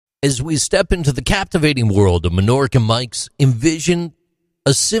As we step into the captivating world of Minorcan Mike's, envision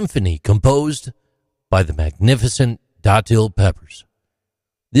a symphony composed by the magnificent Datil peppers.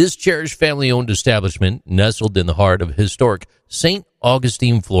 This cherished family-owned establishment, nestled in the heart of historic St.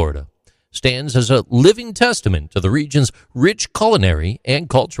 Augustine, Florida, stands as a living testament to the region's rich culinary and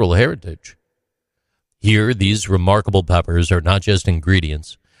cultural heritage. Here, these remarkable peppers are not just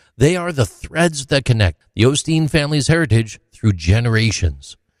ingredients. They are the threads that connect the Augustine family's heritage through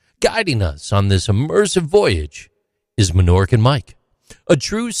generations. Guiding us on this immersive voyage is Minorcan Mike, a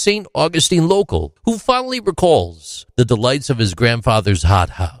true St. Augustine local who fondly recalls the delights of his grandfather's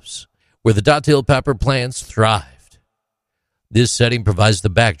hothouse, where the Datil pepper plants thrived. This setting provides the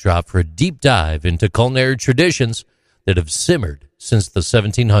backdrop for a deep dive into culinary traditions that have simmered since the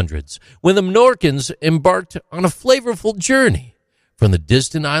 1700s, when the Minorcans embarked on a flavorful journey from the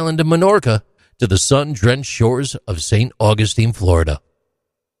distant island of Minorca to the sun-drenched shores of St. Augustine, Florida.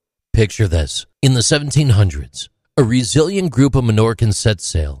 Picture this. In the 1700s, a resilient group of Minorcans set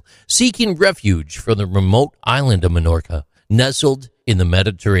sail, seeking refuge from the remote island of Minorca, nestled in the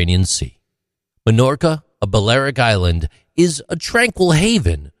Mediterranean Sea. Minorca, a Balearic island, is a tranquil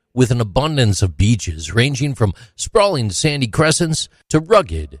haven with an abundance of beaches ranging from sprawling sandy crescents to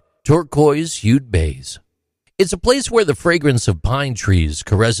rugged, turquoise-hued bays. It's a place where the fragrance of pine trees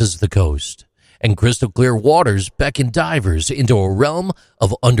caresses the coast, and crystal-clear waters beckon divers into a realm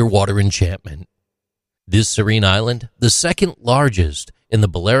of underwater enchantment. This serene island, the second largest in the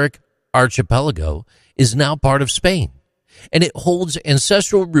Balearic archipelago, is now part of Spain, and it holds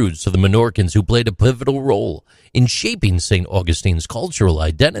ancestral roots of the Minorcans who played a pivotal role in shaping St. Augustine's cultural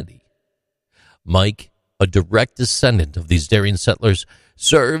identity. Mike, a direct descendant of these daring settlers,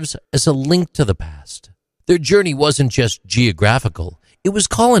 serves as a link to the past. Their journey wasn't just geographical, it was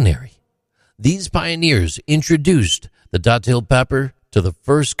culinary. These pioneers introduced the Datil pepper to the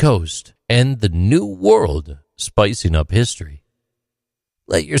first coast and the New World, spicing up history.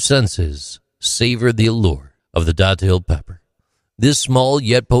 Let your senses savor the allure of the Datil pepper. This small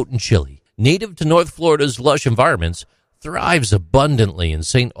yet potent chili, native to North Florida's lush environments, thrives abundantly in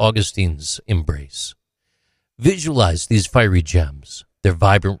St. Augustine's embrace. Visualize these fiery gems, their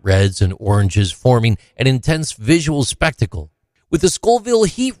vibrant reds and oranges forming an intense visual spectacle, with a Scoville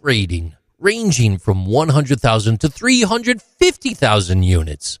heat rating ranging from 100,000 to 350,000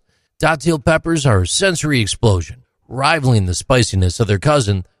 units. Datil peppers are a sensory explosion, rivaling the spiciness of their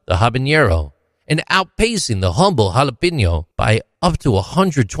cousin, the habanero, and outpacing the humble jalapeno by up to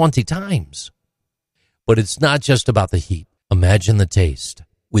 120 times. But it's not just about the heat. Imagine the taste.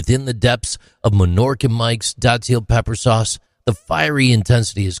 Within the depths of Minorcan Mike's Datil pepper sauce, the fiery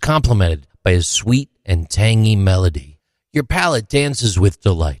intensity is complemented by a sweet and tangy melody. Your palate dances with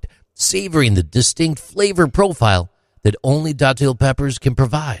delight, savoring the distinct flavor profile that only Datil peppers can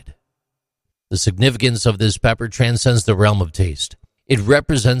provide. The significance of this pepper transcends the realm of taste. It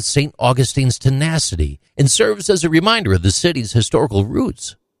represents St. Augustine's tenacity and serves as a reminder of the city's historical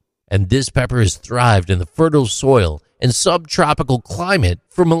roots. And this pepper has thrived in the fertile soil and subtropical climate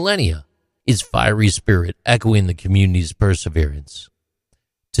for millennia, its fiery spirit echoing the community's perseverance.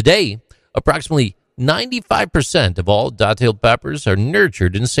 Today, approximately 95% of all Datil peppers are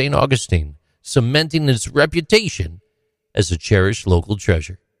nurtured in St. Augustine, cementing its reputation as a cherished local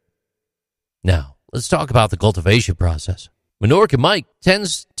treasure. Now, let's talk about the cultivation process. Minorcan Mike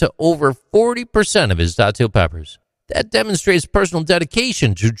tends to over 40% of his Datil peppers. That demonstrates personal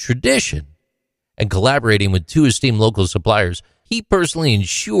dedication to tradition. And collaborating with two esteemed local suppliers, he personally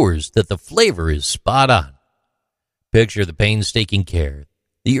ensures that the flavor is spot on. Picture the painstaking care,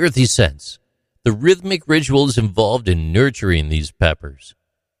 the earthy scents, the rhythmic rituals involved in nurturing these peppers.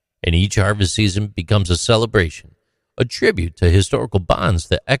 And each harvest season becomes a celebration, a tribute to historical bonds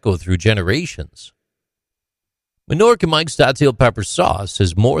that echo through generations. Minorcan Mike's Datil pepper sauce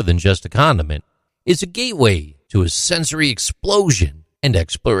is more than just a condiment. It's a gateway to a sensory explosion and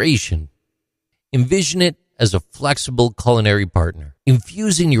exploration. Envision it as a flexible culinary partner,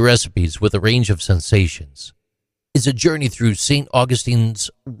 infusing your recipes with a range of sensations. It's a journey through St.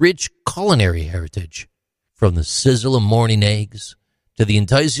 Augustine's rich culinary heritage, from the sizzle of morning eggs to the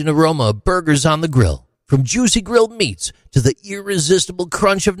enticing aroma of burgers on the grill, from juicy grilled meats to the irresistible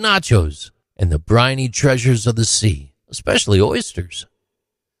crunch of nachos and the briny treasures of the sea, especially oysters.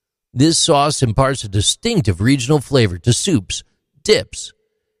 This sauce imparts a distinctive regional flavor to soups, dips,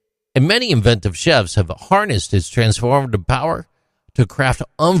 and many inventive chefs have harnessed its transformative power to craft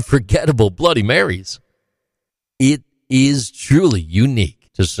unforgettable Bloody Marys. It is truly unique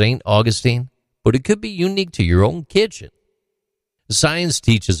to St. Augustine, but it could be unique to your own kitchen. Science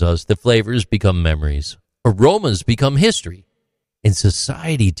teaches us that flavors become memories, aromas become history, And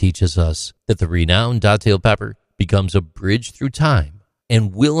society teaches us that the renowned Datil pepper becomes a bridge through time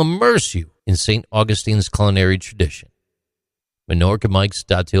and will immerse you in St. Augustine's culinary tradition. Minorcan Mike's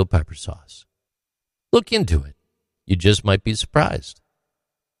Datil pepper sauce. Look into it. You just might be surprised.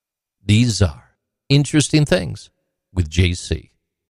 These are Interesting Things with JC.